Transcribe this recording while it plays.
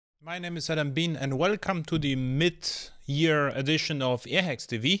My name is Adam Bean and welcome to the mid-year edition of Airhacks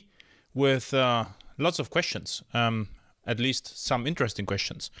TV with lots of questions, at least some interesting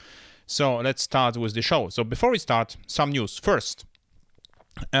questions. So let's start with the show. So before we start, some news. First,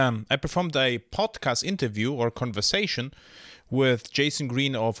 I performed a podcast interview or conversation with Jason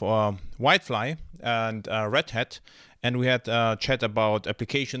Green of Whitefly and Red Hat, and we had a chat about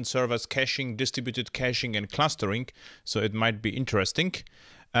application servers, caching, distributed caching, and clustering, so it might be interesting.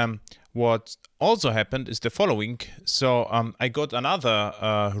 What also happened is the following. So I got another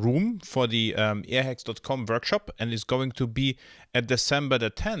room for the airhacks.com workshop, and it's going to be at December the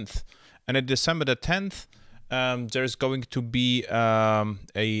 10th. And at December the 10th, there's going to be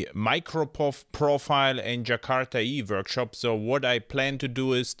a micro profile and Jakarta E workshop. So what I plan to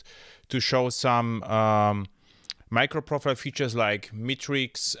do is to show some micro profile features like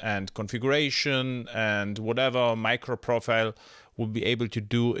metrics and configuration and whatever micro profile will be able to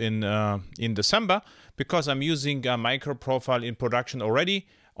do in December, because I'm using a micro profile in production already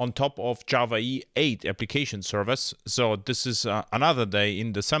on top of Java EE 8 application servers. So this is another day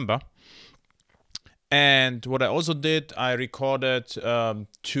in December. And what I also did, I recorded 2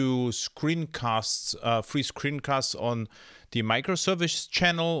 screencasts, free screencasts on the microservice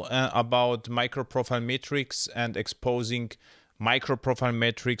channel about microprofile metrics and exposing microprofile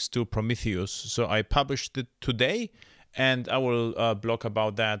metrics to Prometheus. So I published it today, and I will blog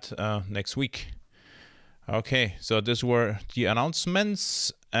about that next week. Okay, so these were the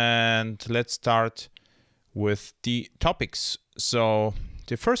announcements, and let's start with the topics. So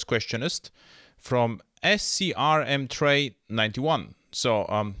the first question is from SCRMTray91.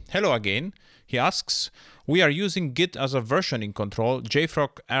 So hello again. He asks, we are using Git as a versioning control,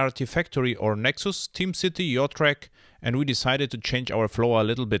 JFrog, Artifactory or Nexus, TeamCity, YoTrack, and we decided to change our flow a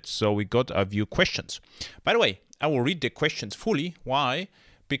little bit. So we got a few questions. By the way, I will read the questions fully. Why?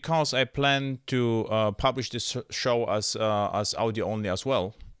 Because I plan to publish this show as audio only as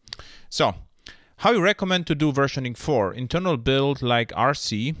well. So, how you recommend to do versioning for? Internal build like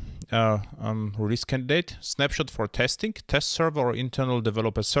RC, release candidate, snapshot for testing, test server or internal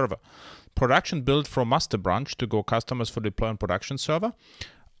developer server. Production build from master branch to go customers for deploy on production server.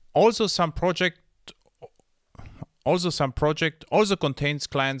 Also some project also contains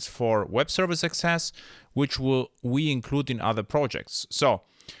clients for web service access, which we include in other projects. So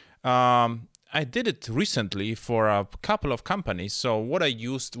I did it recently for a couple of companies. So what I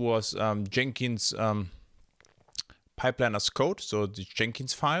used was Jenkins pipeline as code, so the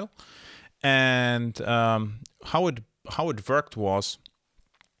Jenkins file, and how it worked was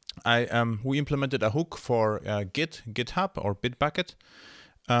we implemented a hook for GitHub or Bitbucket.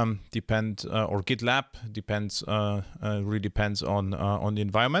 Or GitLab, really depends on the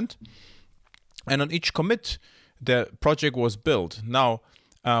environment. And on each commit, the project was built. Now,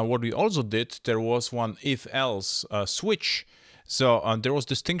 what we also did, there was one if-else switch. So there was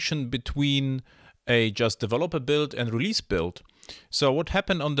distinction between a just developer build and release build. So what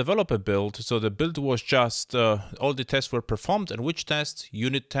happened on developer build? So the build was just all the tests were performed, and which tests?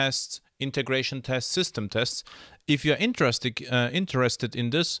 Unit tests, integration tests, system tests. If you're interested in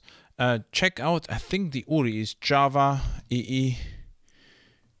this, check out, I think the URI is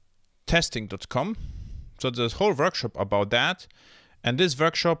java.ee-testing.com. So there's a whole workshop about that. And this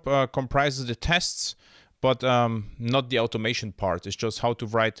workshop comprises the tests, but not the automation part. It's just how to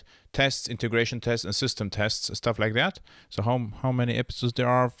write tests, integration tests, and system tests, stuff like that. So how many episodes there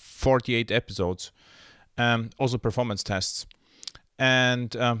are? 48 episodes. Also performance tests.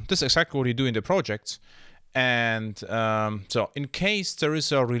 And this is exactly what you do in the projects. And so in case there is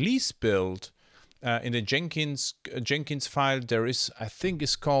a release build in the Jenkins file, there is, I think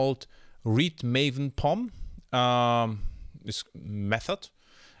it's called read maven pom, this method,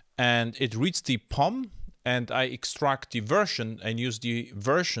 and it reads the pom, and I extract the version and use the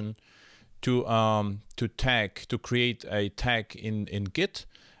version to create a tag in Git,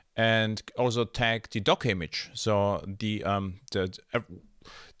 and also tag the Docker image. So the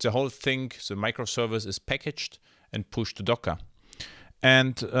whole thing, the microservice is packaged and pushed to Docker.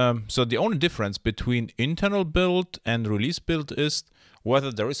 And so the only difference between internal build and release build is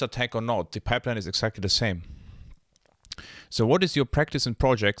whether there is a tag or not. The pipeline is exactly the same. So what is your practice in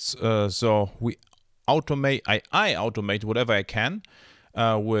projects? So I automate whatever I can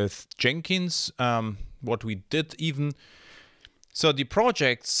with Jenkins. What we did even, so the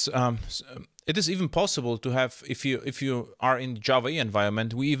projects, it is even possible to have, if you are in Java EE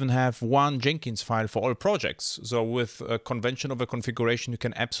environment, we even have one Jenkins file for all projects. So with a convention of a configuration, you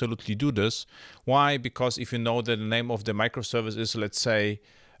can absolutely do this. Why? Because if you know that the name of the microservice is, let's say,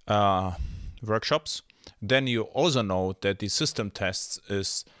 workshops, then you also know that the system tests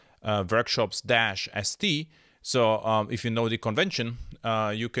is workshops-st. So if you know the convention,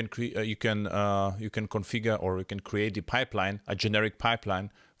 you can configure, or you can create the pipeline, a generic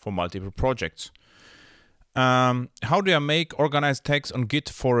pipeline for multiple projects. How do I make organized tags on Git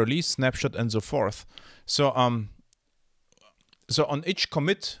for release, snapshot, and so forth? So so on each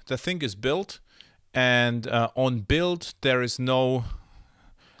commit, the thing is built, and on build there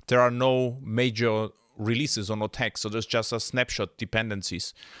are no major releases or no tags. So there's just a snapshot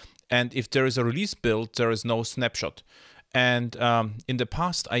dependencies. And if there is a release build, there is no snapshot. And in the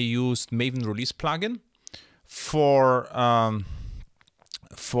past, I used Maven release plugin for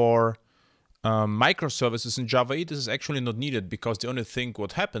microservices in Java 8. This is actually not needed, because the only thing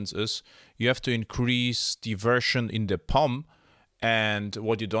what happens is you have to increase the version in the POM, and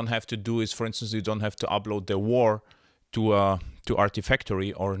what you don't have to do is, for instance, you don't have to upload the war to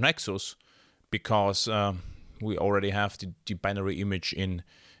Artifactory or Nexus, because we already have the binary image in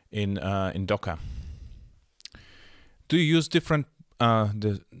Docker. Do you use different?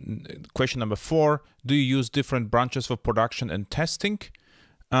 The question number 4: do you use different branches for production and testing?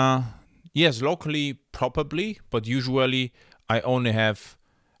 Yes, locally probably, but usually I only have.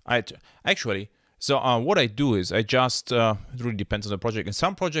 So what I do is I just, it really depends on the project. In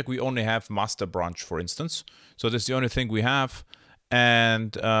some project we only have master branch, for instance. So that's the only thing we have.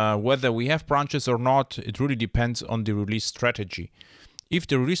 And whether we have branches or not, it really depends on the release strategy. If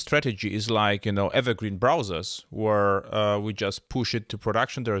the release strategy is like, evergreen browsers, where we just push it to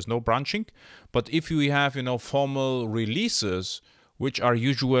production, there is no branching. But if we have, formal releases, which are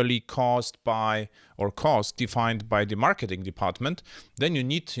usually caused by, or cost defined by the marketing department, then you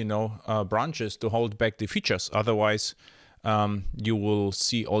need, branches to hold back the features. Otherwise, you will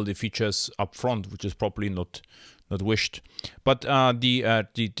see all the features up front, which is probably not wished. But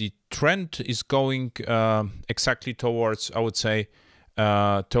the trend is going exactly towards, I would say,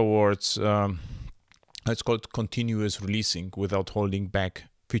 towards, let's call it continuous releasing without holding back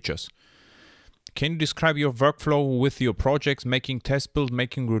features. Can you describe your workflow with your projects, making test build,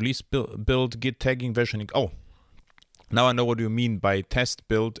 making release build, Git tagging, versioning? Oh, now I know what you mean by test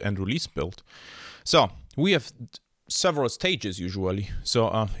build and release build. So we have several stages usually.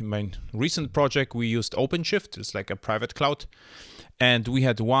 So in my recent project, we used OpenShift. It's like a private cloud. And we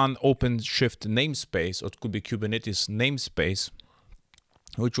had one OpenShift namespace, or it could be Kubernetes namespace,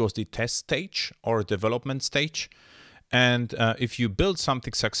 which was the test stage or development stage. And if you build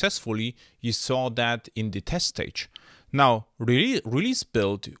something successfully, you saw that in the test stage. Now, release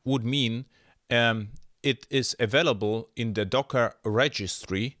build would mean it is available in the Docker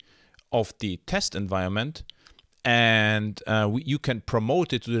registry of the test environment, and you can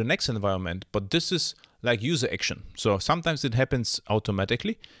promote it to the next environment. But this is like user action. So sometimes it happens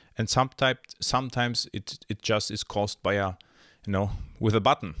automatically, and sometimes it just is caused by a, with a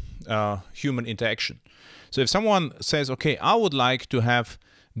button, human interaction. So if someone says, okay, I would like to have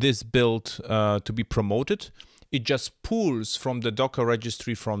this build to be promoted, it just pulls from the Docker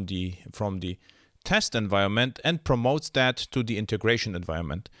registry from the test environment and promotes that to the integration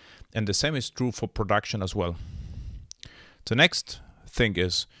environment. And the same is true for production as well. The next thing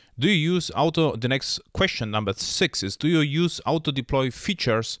is, do you use the next question, number 6, is, do you use auto-deploy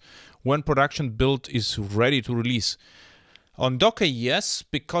features when production build is ready to release? On Docker, yes,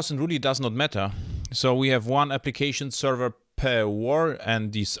 because it really does not matter. So we have one application server per war,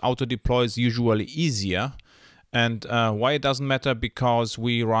 and this auto-deploy is usually easier. And why it doesn't matter? Because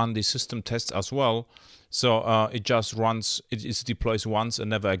we run the system tests as well. So it just runs, it deploys once and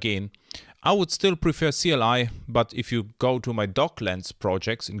never again. I would still prefer CLI, but if you go to my Docklands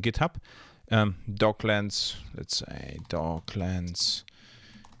projects in GitHub, Docklands, let's say Docklands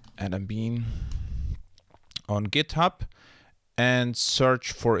Adam Bean on GitHub, and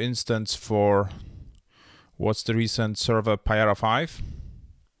search, for instance, for what's the recent server, Payara 5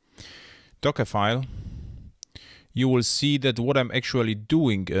 Docker file, you will see that what I'm actually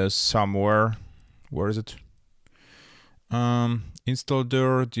doing is somewhere, where is it? Install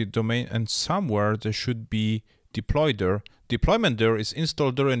dir, the domain, and somewhere there should be deploy dir. Deployment dir is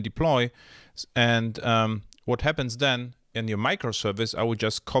install dir and deploy. And what happens then in your microservice, I would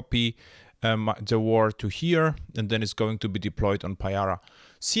just copy the war to here, and then it's going to be deployed on Payara.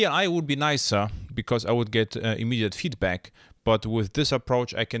 CLI would be nicer because I would get immediate feedback. But with this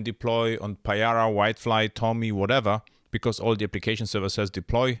approach, I can deploy on Payara, Whitefly, Tommy, whatever, because all the application server says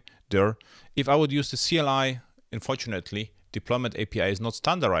deploy there. If I would use the CLI, unfortunately, deployment API is not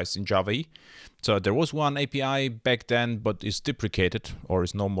standardized in Java EE. So there was one API back then, but it's deprecated or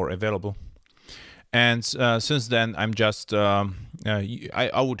is no more available. And since then, I'm just,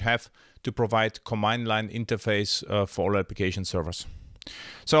 I would have to provide command line interface for all application servers.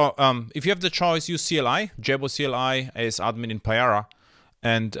 So if you have the choice, use CLI, Jabo CLI as admin in Payara,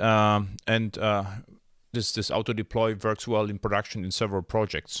 and this auto deploy works well in production in several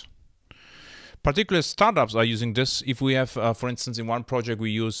projects. Particular startups are using this. If we have, for instance, in one project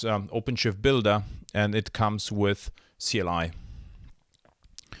we use OpenShift Builder, and it comes with CLI.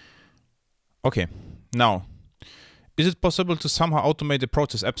 Okay, now, is it possible to somehow automate the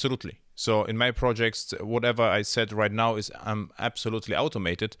process? Absolutely. So in my projects, whatever I said right now is absolutely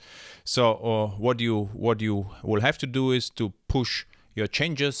automated. So what you will have to do is to push your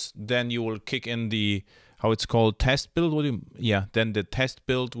changes. Then you will kick in the, how it's called, test build. Then the test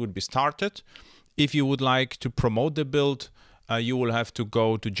build would be started. If you would like to promote the build, you will have to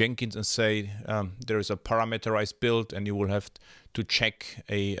go to Jenkins and say there is a parameterized build, and you will have to check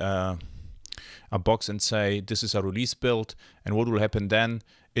a box and say this is a release build. And what will happen then?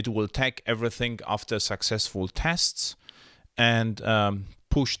 It will tag everything after successful tests and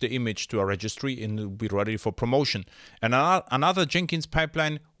push the image to a registry, and it will be ready for promotion. And another Jenkins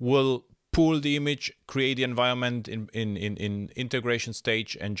pipeline will pull the image, create the environment in integration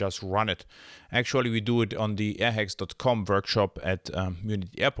stage, and just run it. Actually, we do it on the airhacks.com workshop at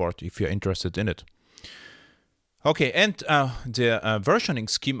Munich Airport if you're interested in it. Okay, and the versioning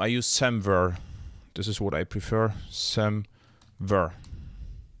scheme, I use semver. This is what I prefer, semver.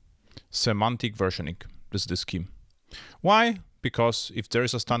 Semantic versioning. This is the scheme. Why? Because if there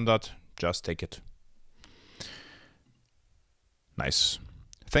is a standard, just take it. Nice.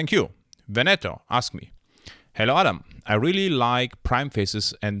 Thank you. Veneto asked me, hello Adam, I really like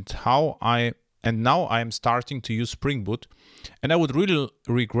Primefaces and now I am starting to use Spring Boot, and I would really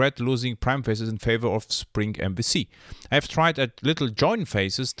regret losing Primefaces in favor of Spring MVC. I have tried at little join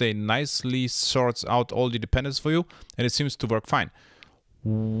phases, they nicely sorts out all the dependencies for you, and it seems to work fine.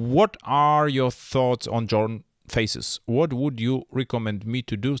 What are your thoughts on join phases? What would you recommend me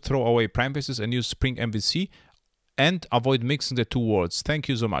to do? Throw away Primefaces and use Spring MVC and avoid mixing the two worlds. Thank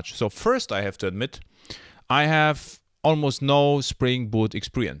you so much. So first, I have to admit, I have almost no Spring Boot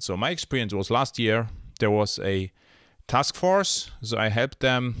experience. So my experience was last year, there was a task force. So I helped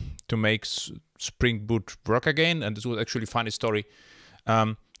them to make Spring Boot work again. And this was actually a funny story.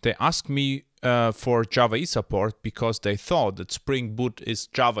 They asked me for Java EE support because they thought that Spring Boot is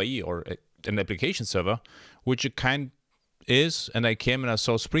Java EE or an application server, which it kind is. And I came and I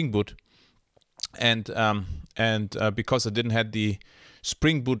saw Spring Boot. And because I didn't have the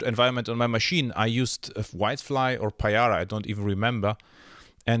Spring Boot environment on my machine, I used Whitefly or Payara, I don't even remember.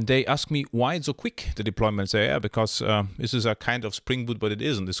 And they asked me why it's so quick, the deployment. I say, yeah, because this is a kind of Spring Boot, but it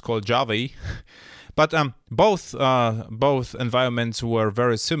isn't. It's called Java EE. But both environments were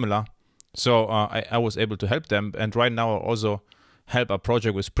very similar, so I was able to help them. And right now I also help a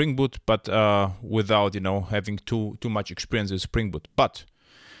project with Spring Boot, but without having too much experience with Spring Boot. But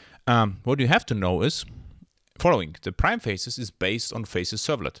what you have to know is following: the Primefaces is based on Faces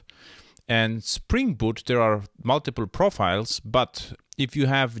servlet, and Spring Boot there are multiple profiles. But if you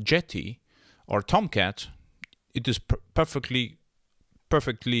have Jetty or Tomcat, it is perfectly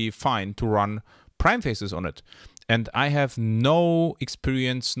fine to run Primefaces on it. And I have no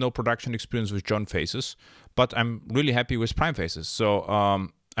experience, no production experience with join faces, but I'm really happy with Primefaces. So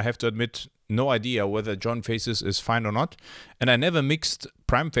I have to admit, no idea whether join faces is fine or not. And I never mixed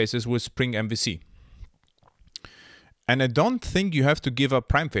Primefaces with Spring MVC. And I don't think you have to give up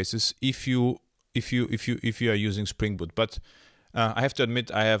Primefaces if you are using Spring Boot. But I have to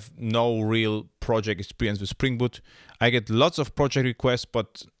admit, I have no real project experience with Spring Boot. I get lots of project requests,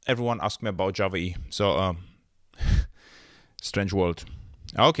 but everyone asks me about Java EE. So strange world.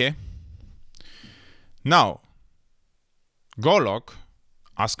 Okay. Now, Golok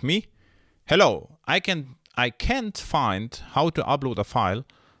asked me, hello, I can't find how to upload a file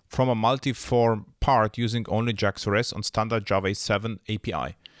from a multi-form part using only JAX-RS on standard Java 7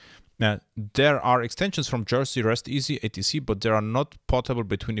 API. Now, there are extensions from Jersey, REST Easy, etc., but they are not portable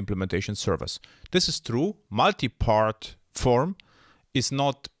between implementation servers. This is true. Multi-part form is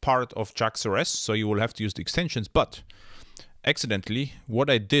not part of JAX-RS, so you will have to use the extensions. But accidentally, what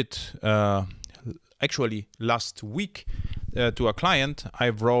I did actually last week to a client, I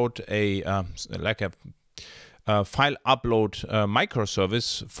wrote a file upload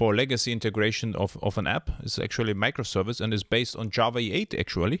microservice for legacy integration of an app. It's actually a microservice and is based on Java 8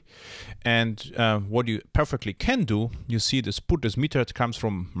 actually. And what you perfectly can do, you see this put this meter, it comes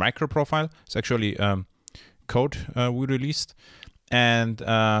from microprofile. It's actually code we released. And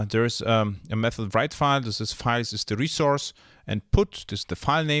there's a method write file. This is files is the resource, and put this is the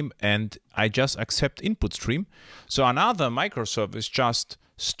file name, and I just accept input stream. So another microservice just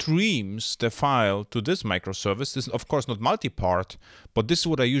streams the file to this microservice. This is of course not multi-part, but this is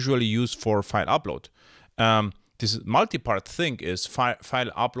what I usually use for file upload. This multi-part thing is file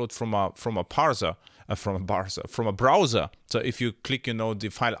upload from a parser, from a browser. So if you click, the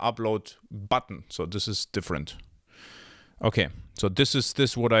file upload button, so this is different. Okay, so this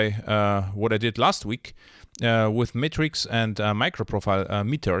is what I did last week with metrics and microprofile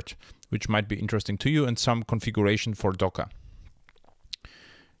metered, which might be interesting to you, and some configuration for Docker.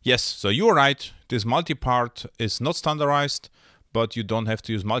 Yes, so you're right. This multi-part is not standardized, but you don't have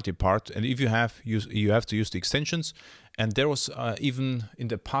to use multi-part. And if you have to use the extensions. And there was even in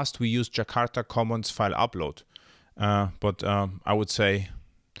the past we used Jakarta Commons file upload. But I would say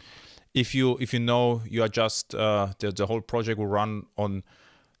if you know you are just the whole project will run on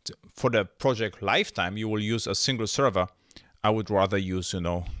for the project lifetime, you will use a single server. I would rather use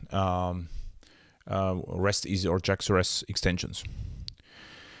REST Easy or JAX-RS extensions.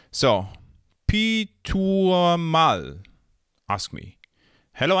 So P2Mal ask me,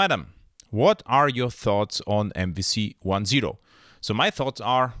 hello Adam, what are your thoughts on MVC 1.0? So my thoughts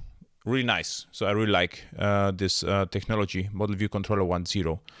are really nice. So I really like this technology, Model View Controller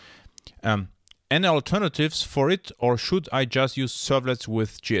 1.0. Any alternatives for it, or should I just use servlets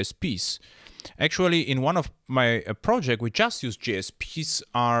with JSPs? Actually, in one of my projects, we just use JSPs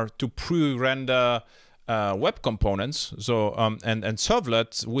are to pre-render web components. So and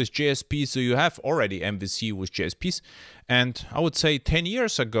servlets with JSPs, so you have already MVC with JSPs. And I would say 10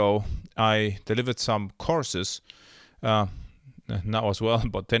 years ago, I delivered some courses, now as well,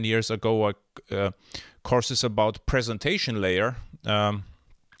 but 10 years ago, courses about presentation layer.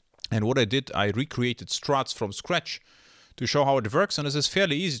 And what I did, I recreated struts from scratch to show how it works, and this is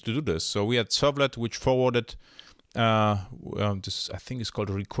fairly easy to do this. So we had servlet which forwarded, this I think is called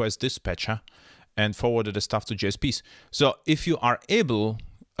a request dispatcher, and forwarded the stuff to JSPs. So if you are able,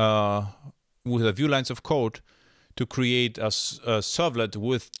 with a few lines of code, to create a servlet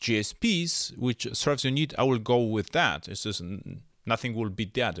with JSPs, which serves your need, I will go with that. It's just nothing will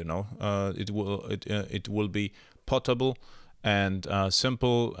beat that, it will be portable and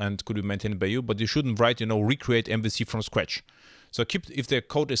simple and could be maintained by you, but you shouldn't write, recreate MVC from scratch. So if the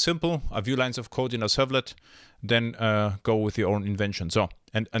code is simple, a few lines of code in a servlet, then go with your own invention. So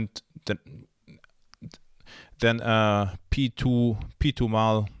and then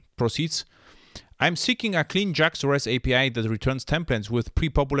P2Mal proceeds. I'm seeking a clean JAX-RS API that returns templates with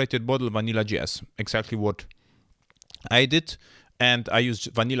pre-populated model vanilla JS. Exactly what I did. And I use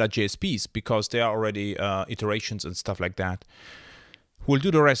vanilla JSPs because there are already iterations and stuff like that. We'll do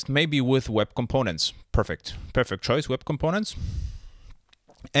the rest maybe with web components. Perfect. Perfect choice, web components.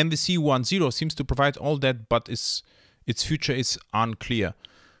 MVC 1.0 seems to provide all that, but its future is unclear.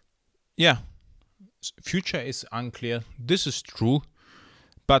 Yeah, future is unclear. This is true,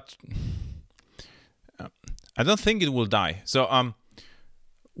 but I don't think it will die. So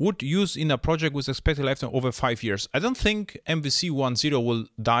would use in a project with expected lifetime over 5 years. I don't think MVC 1.0 will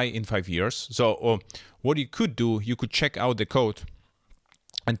die in 5 years. So what you could do, you could check out the code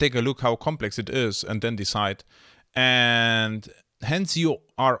and take a look how complex it is and then decide. And hence you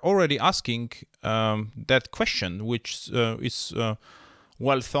are already asking that question, which is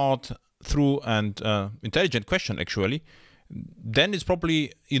well thought through and intelligent question actually. Then it's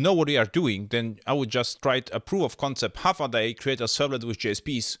probably, what you are doing. Then I would just write a proof of concept, half a day, create a servlet with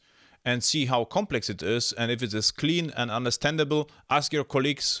JSPs and see how complex it is. And if it is clean and understandable, ask your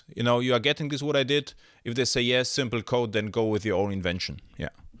colleagues, you are getting this, what I did. If they say yes, simple code, then go with your own invention.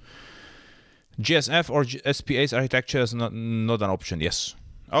 Yeah. GSF or SPA's architecture is not an option. Yes.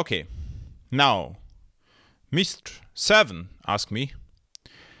 Okay. Now, Mr. 7 asked me,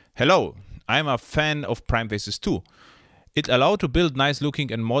 hello, I'm a fan of Primefaces too. It allowed to build nice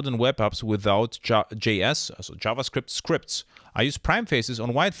looking and modern web apps without JS, so JavaScript scripts. I use Primefaces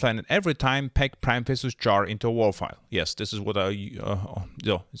on Whitefly and every time pack Primefaces jar into a WAR file. Yes, this is what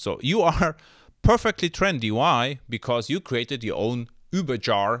so you are perfectly trendy. Why? Because you created your own Uber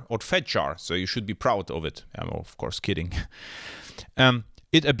jar or Fed jar, so you should be proud of it. I'm of course kidding.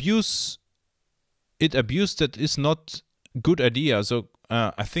 It abused that is not good idea. So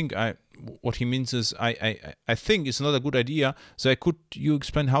I think what he means is I think it's not a good idea. So you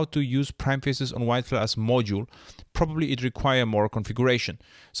explain how to use Primefaces on Whitefly as module? Probably it require more configuration.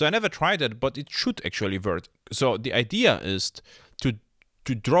 So I never tried it, but it should actually work. So the idea is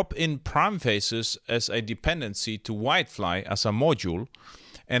to drop in Primefaces as a dependency to Whitefly as a module,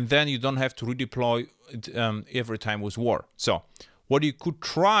 and then you don't have to redeploy it every time with WAR. So what you could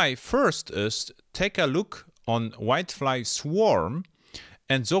try first is take a look on Whitefly Swarm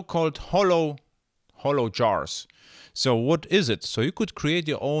and so-called hollow hollow jars. So what is it? So you could create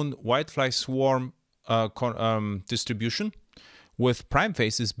your own whitefly swarm distribution with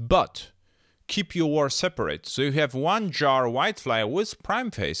Primefaces, but keep your war separate. So you have one jar whitefly with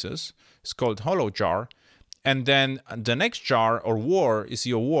Primefaces, it's called hollow jar, and then the next jar or war is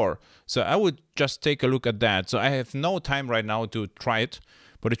your war. So I would just take a look at that. So I have no time right now to try it,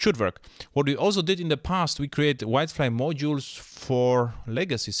 but it should work. What we also did in the past, we created whitefly modules for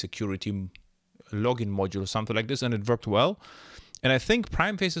legacy security login module, something like this, and it worked well. And I think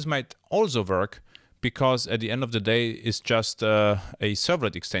Primefaces might also work because at the end of the day, it's just a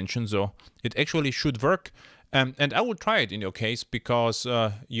servlet extension, so it actually should work. And I will try it in your case because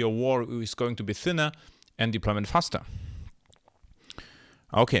your war is going to be thinner and deployment faster.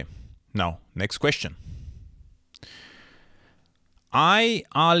 Okay, now next question.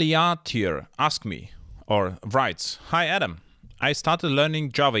 Aliatir asked me, or writes, "Hi Adam, I started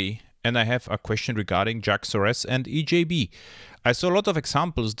learning Java and I have a question regarding JAX-RS and EJB. I saw a lot of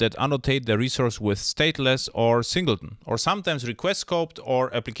examples that annotate the resource with stateless or singleton, or sometimes request scoped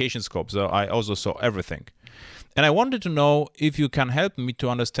or application scoped, so I also saw everything. And I wanted to know if you can help me to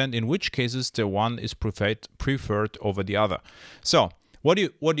understand in which cases the one is preferred over the other." So what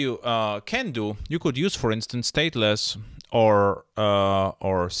you can do, you could use, for instance, stateless or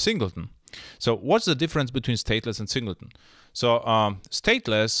singleton. So what's the difference between stateless and singleton? So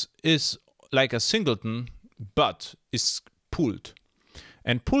stateless is like a singleton, but is pooled.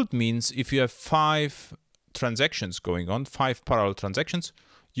 And pooled means if you have 5 transactions going on, 5 parallel transactions,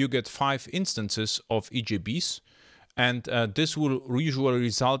 you get 5 instances of EJBs, and this will usually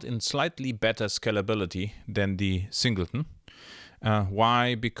result in slightly better scalability than the singleton.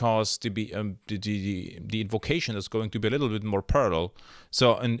 Why? Because the invocation is going to be a little bit more parallel.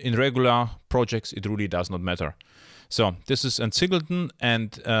 So in regular projects, it really does not matter. So this is in singleton,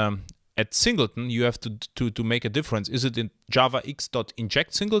 and at singleton, you have to make a difference. Is it in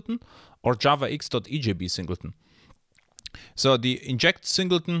javax.inject singleton or javax.ejb singleton? So the inject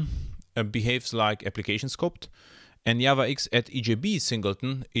singleton behaves like application scoped, and javax at ejb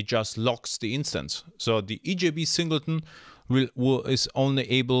singleton, it just locks the instance. So the ejb singleton is only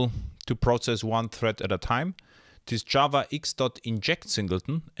able to process one thread at a time. This javax.inject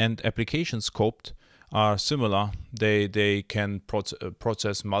singleton and application scoped are similar. They can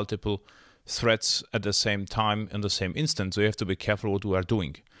process multiple threads at the same time in the same instance. So you have to be careful what you are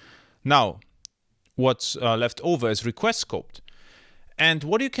doing. Now, what's left over is request scoped. And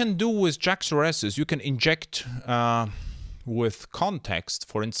what you can do with JAX-RS is you can inject with context,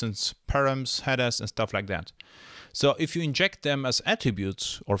 for instance, params, headers, and stuff like that. So if you inject them as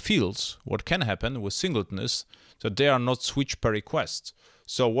attributes or fields, what can happen with singleton is that they are not switched per request.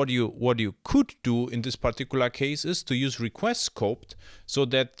 So what you could do in this particular case is to use request scoped so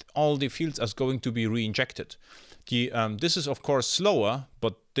that all the fields are going to be re-injected. This is of course slower,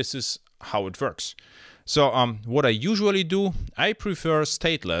 but this is how it works. So what I usually do, I prefer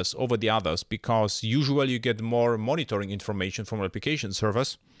stateless over the others because usually you get more monitoring information from application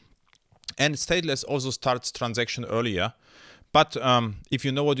servers. And stateless also starts transaction earlier. But if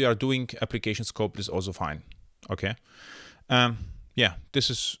you know what you are doing, application scope is also fine. Okay. Yeah, this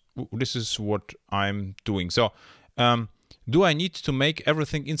is what I'm doing. So do I need to make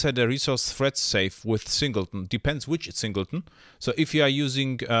everything inside the resource thread safe with singleton? Depends which singleton. So if you are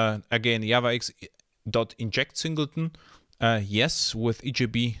using, again, javax.inject singleton, yes. With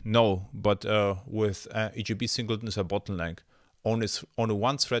EJB, no. But with EJB singleton is a bottleneck. Only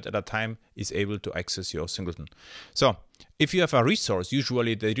one thread at a time is able to access your singleton. So if you have a resource,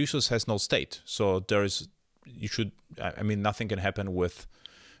 usually the resource has no state. So nothing can happen with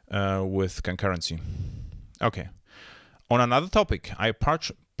concurrency. Okay. On another topic, I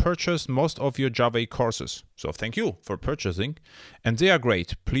purchased most of your Java courses. So thank you for purchasing, and they are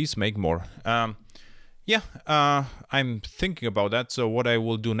great. Please make more. I'm thinking about that. So what I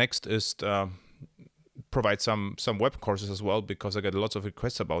will do next is provide some web courses as well, because I get lots of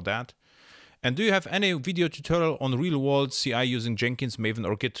requests about that. And do you have any video tutorial on real-world CI using Jenkins, Maven,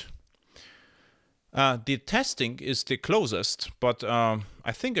 or Git? The testing is the closest, but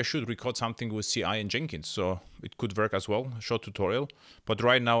I think I should record something with CI and Jenkins, so it could work as well, a short tutorial. But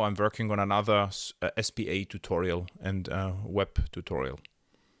right now I'm working on another SPA tutorial and web tutorial.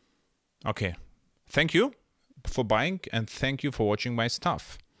 Okay, thank you for buying, and thank you for watching my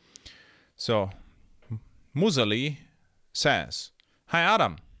stuff. So, Musali says, "Hi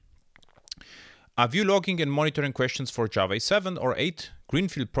Adam. Are view logging and monitoring questions for Java 7 or 8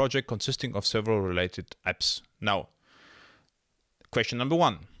 greenfield project consisting of several related apps?" Now, question number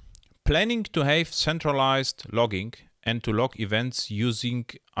 1. Planning to have centralized logging and to log events using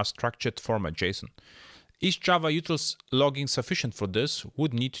a structured format, JSON. Is Java utils logging sufficient for this?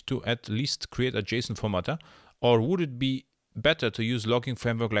 Would need to at least create a JSON formatter, or would it be better to use logging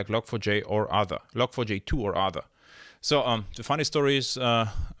framework like Log4j or other, Log4j2 or other? So the funny story is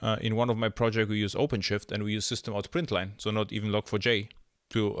in one of my projects we use OpenShift and we use system out println, so not even Log4j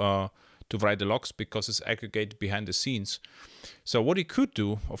to write the logs because it's aggregated behind the scenes. So what you could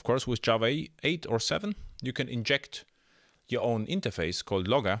do, of course, with Java 8 or 7, you can inject your own interface called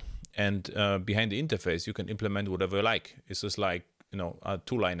logger, and behind the interface you can implement whatever you like. It's just like, you know, a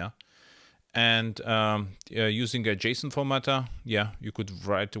two-liner. And using a JSON formatter, yeah, you could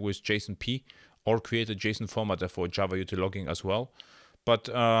write with JSONP or create a JSON formatter for Java util logging as well. But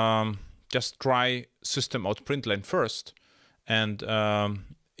just try system out println first, and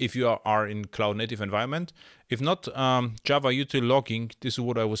if you are in cloud native environment. If not, Java util logging, this is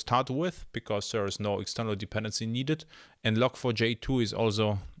what I would start with because there is no external dependency needed, and Log4j2 is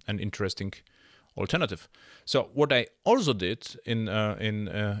also an interesting alternative. So what I also did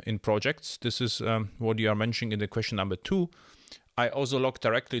in projects, this is what you are mentioning in the question number 2, I also logged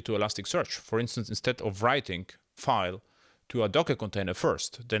directly to Elasticsearch. For instance, instead of writing file to a Docker container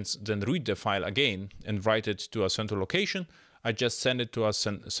first, then read the file again and write it to a central location, I just send it to a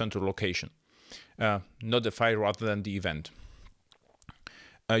central location, not the file rather than the event.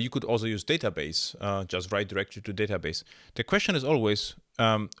 You could also use database, just write directly to database. The question is always,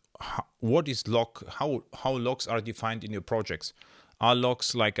 what is log? How logs are defined in your projects? Are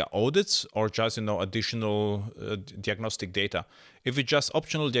logs like audits or just, you know, additional diagnostic data? If it's just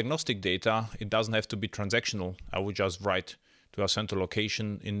optional diagnostic data, it doesn't have to be transactional. I would just write to a central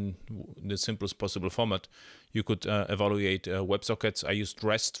location in the simplest possible format. You could evaluate WebSockets. I used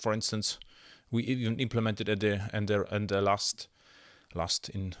REST, for instance. We even implemented at the last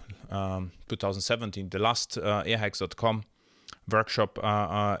in 2017, the last airhacks.com workshop,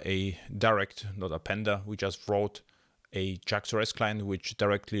 a direct, not a Panda. We just wrote a JAX-RS client which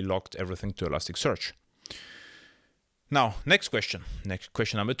directly logged everything to Elasticsearch. Now, next question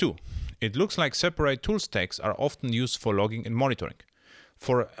number 2. It looks like separate tool stacks are often used for logging and monitoring.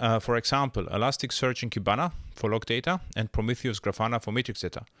 For example, Elasticsearch and Kibana for log data and Prometheus Grafana for metrics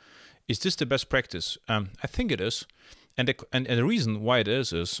data. Is this the best practice? I think it is. And the reason why it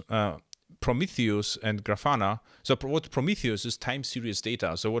is Prometheus and Grafana. So what Prometheus is time series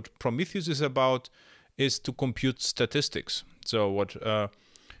data. So what Prometheus is about is to compute statistics. So what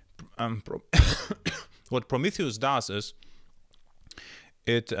what Prometheus does is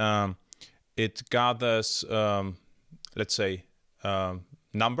it gathers let's say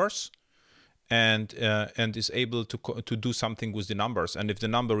numbers and is able to do something with the numbers. And if the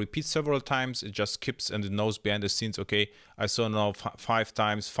number repeats several times, it just skips and it knows behind the scenes, okay, I saw now 5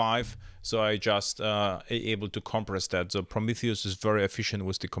 times 5, so I just able to compress that. So Prometheus is very efficient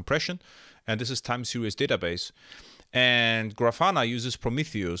with the compression, and this is time series database. And Grafana uses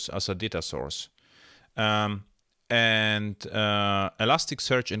Prometheus as a data source. And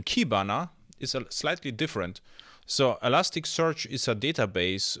Elasticsearch and Kibana is slightly different. So Elasticsearch is a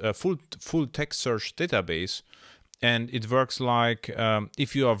database, a full text search database, and it works like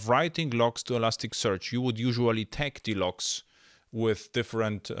if you are writing logs to Elasticsearch, you would usually tag the logs with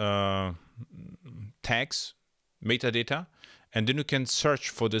different tags, metadata, and then you can search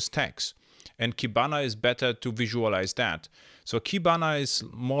for these tags. And Kibana is better to visualize that. So Kibana is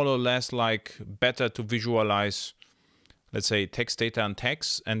more or less like better to visualize, let's say, text data and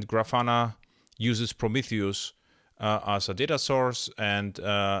tags, and Grafana uses Prometheus as a data source and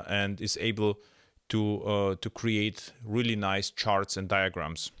is able to create really nice charts and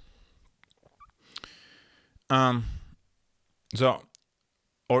diagrams. Or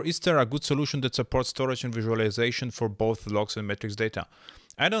is there a good solution that supports storage and visualization for both logs and metrics data?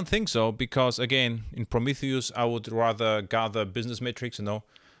 I don't think so, because again, in Prometheus, I would rather gather business metrics, you know,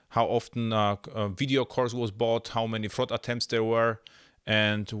 how often a video course was bought, how many fraud attempts there were,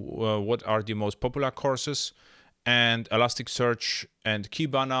 and what are the most popular courses. And Elasticsearch and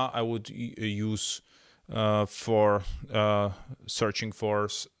Kibana I would use for searching for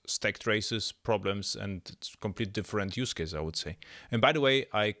stack traces, problems, and complete different use case, I would say. And by the way,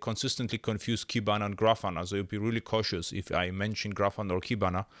 I consistently confuse Kibana and Grafana, so you'll be really cautious if I mention Grafana or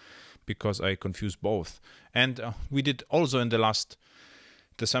Kibana, because I confuse both. And we did also in the last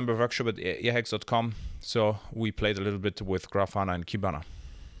December workshop at airhacks.com, so we played a little bit with Grafana and Kibana.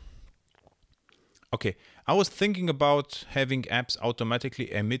 Okay, I was thinking about having apps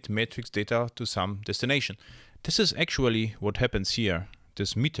automatically emit matrix data to some destination. This is actually what happens here,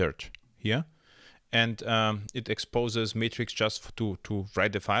 this metered here, and it exposes matrix just to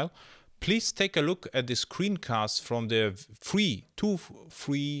write the file. please take a look at the screencasts from the two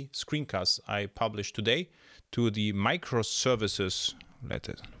free screencasts I published today to the microservices.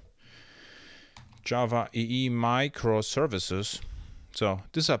 Java EE microservices. So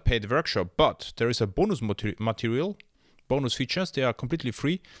this is a paid workshop, but there is a bonus material, bonus features. They are completely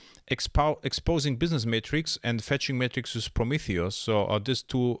free. Exposing business metrics and fetching metrics with Prometheus. So these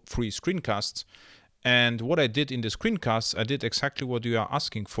two free screencasts. And what I did in the screencasts, I did exactly what you are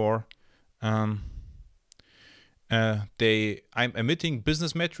asking for. I'm emitting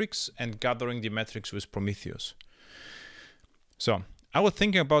business metrics and gathering the metrics with Prometheus. So I was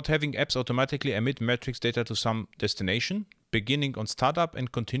thinking about having apps automatically emit metrics data to some destination, beginning on startup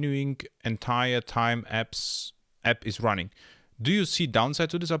and continuing entire time app is running. Do you see downside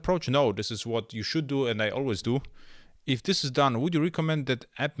to this approach? No, this is what you should do, and I always do. If this is done, would you recommend that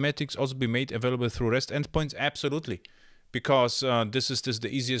app metrics also be made available through REST endpoints? Absolutely, because this is the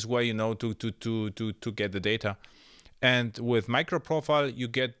easiest way, you know, to get the data. And with microprofile, you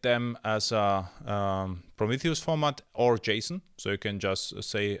get them as a Prometheus format or JSON. So you can just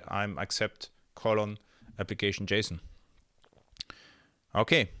say I'm accept : application JSON.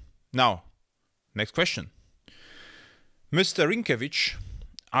 Okay, now next question. Mr. Rinkevich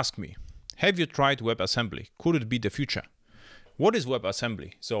asked me, have you tried WebAssembly? Could it be the future? What is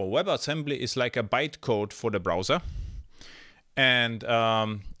WebAssembly? So WebAssembly is like a bytecode for the browser, and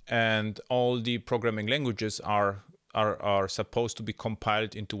all the programming languages are supposed to be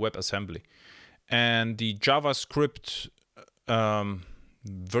compiled into WebAssembly. And the JavaScript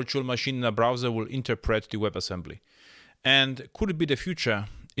virtual machine in a browser will interpret the WebAssembly. And could it be the future?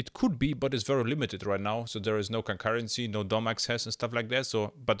 It could be, but it's very limited right now. So there is no concurrency, no DOM access and stuff like that.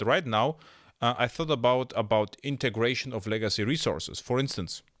 So, but right now, I thought about integration of legacy resources. For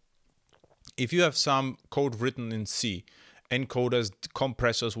instance, if you have some code written in C, encoders,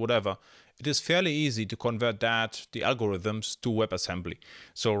 compressors, whatever, it is fairly easy to convert the algorithms to WebAssembly.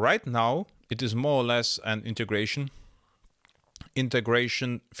 So right now, it is more or less an integration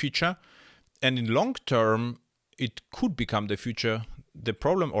feature. And in long term, it could become the future. The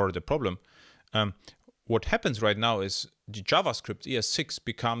problem, what happens right now is the JavaScript ES6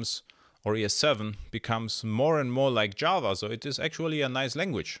 becomes, or ES7 becomes more and more like Java. So it is actually a nice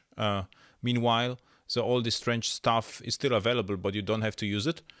language. Meanwhile, so all this strange stuff is still available, but you don't have to use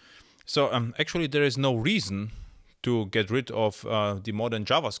it. So actually there is no reason to get rid of the modern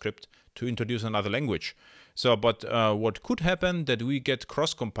JavaScript to introduce another language. So, but what could happen that we get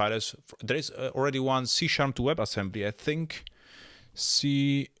cross compilers. There is already one C# to WebAssembly, I think.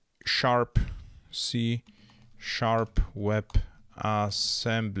 C# WebAssembly.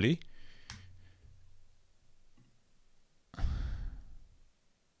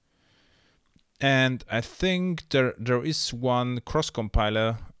 And I think there is one cross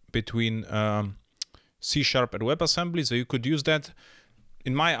compiler between C# and WebAssembly, so you could use that.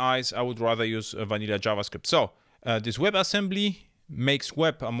 In my eyes, I would rather use vanilla JavaScript. So this WebAssembly makes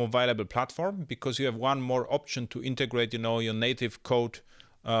web a more viable platform because you have one more option to integrate, you know, your native code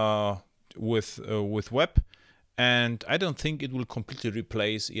with web. And I don't think it will completely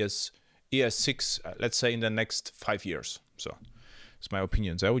replace ES6, let's say in the next 5 years. So it's my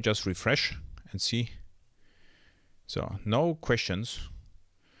opinion. So I would just refresh and see. So no questions.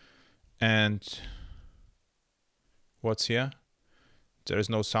 And what's here? There is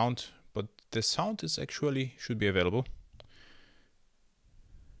no sound, but the sound is actually should be available.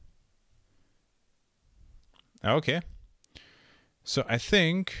 Okay. So I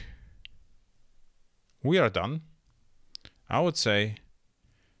think we are done. I would say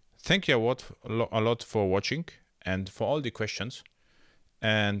thank you a lot for watching and for all the questions.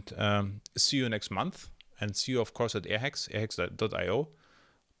 And see you next month. And see you, of course, at airhacks, airhacks.io.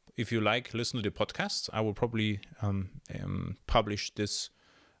 If you like, listen to the podcasts. I will probably publish this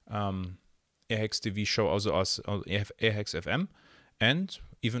Airhacks TV show also as Airhacks FM and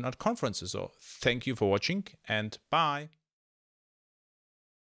even at conferences. So thank you for watching and bye.